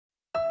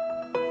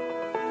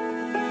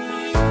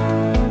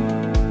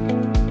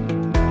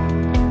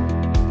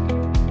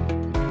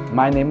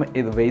My name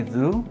is Wei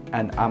Xu,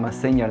 and I'm a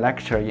senior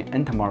lecturer in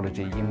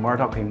entomology in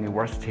Murdoch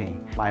University.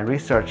 My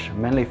research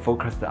mainly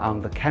focused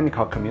on the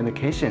chemical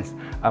communications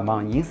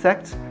among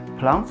insects,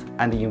 plants,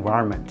 and the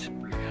environment.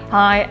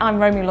 Hi, I'm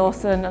Romy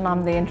Lawson and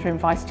I'm the Interim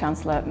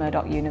Vice-Chancellor at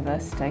Murdoch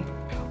University.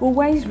 Well,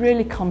 Wei's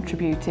really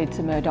contributed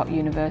to Murdoch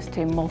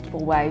University in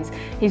multiple ways.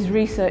 His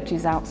research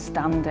is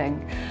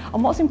outstanding.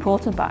 And what's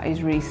important about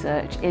his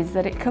research is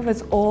that it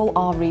covers all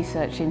our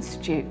research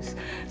institutes.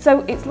 So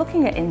it's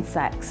looking at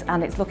insects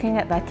and it's looking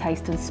at their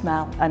taste and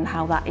smell and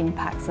how that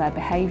impacts their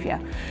behaviour.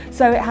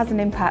 So it has an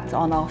impact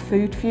on our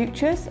food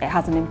futures, it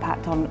has an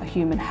impact on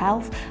human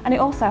health, and it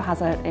also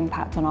has an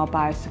impact on our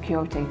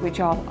biosecurity, which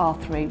are our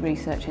three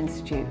research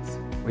institutes.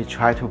 We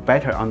try to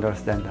better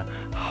understand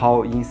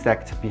how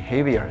insect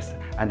behaviors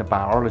and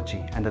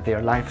biology and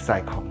their life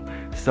cycle.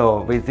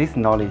 So with this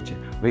knowledge,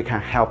 we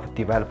can help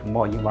develop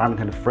more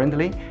environmentally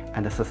friendly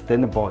and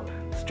sustainable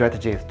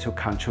strategies to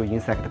control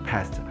insect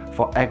pests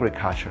for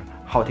agriculture,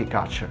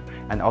 horticulture,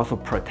 and also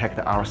protect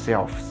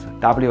ourselves.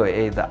 WA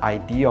is the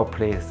ideal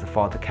place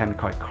for the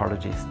chemical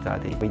ecology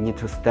study. We need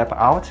to step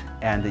out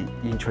and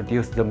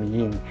introduce them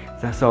in.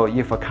 So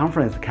if a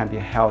conference can be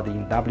held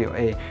in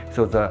WA,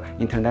 so the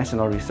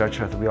international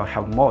researchers will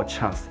have more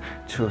chance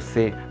to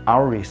see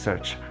our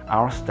research,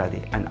 our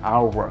study, and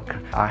our work.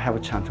 I have a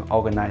chance to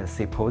organize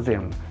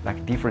symposium,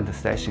 like different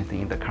sessions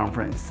in the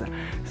conference.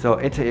 So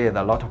it is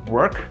a lot of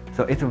work.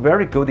 So it's a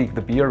very good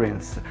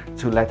experience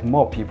to let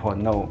more people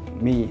know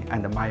me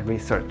and my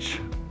research.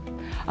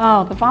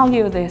 The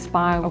value of the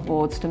Aspire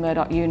Awards to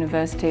Murdoch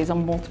University is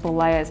on multiple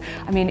layers.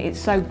 I mean, it's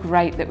so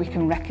great that we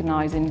can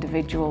recognise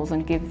individuals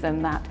and give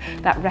them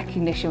that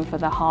recognition for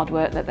the hard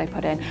work that they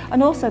put in,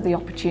 and also the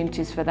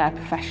opportunities for their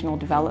professional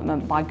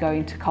development by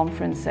going to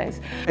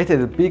conferences. It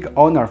is a big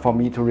honour for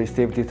me to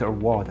receive this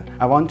award.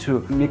 I want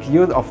to make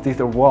use of this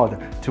award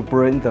to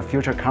bring the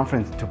future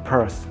conference to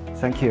Perth.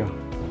 Thank you.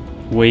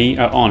 We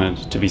are honoured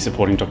to be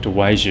supporting Dr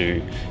Wei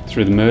Xu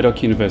through the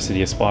Murdoch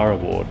University Aspire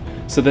Award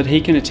so that he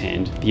can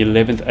attend the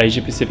 11th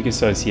Asia Pacific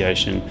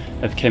Association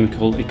of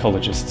Chemical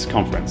Ecologists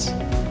Conference.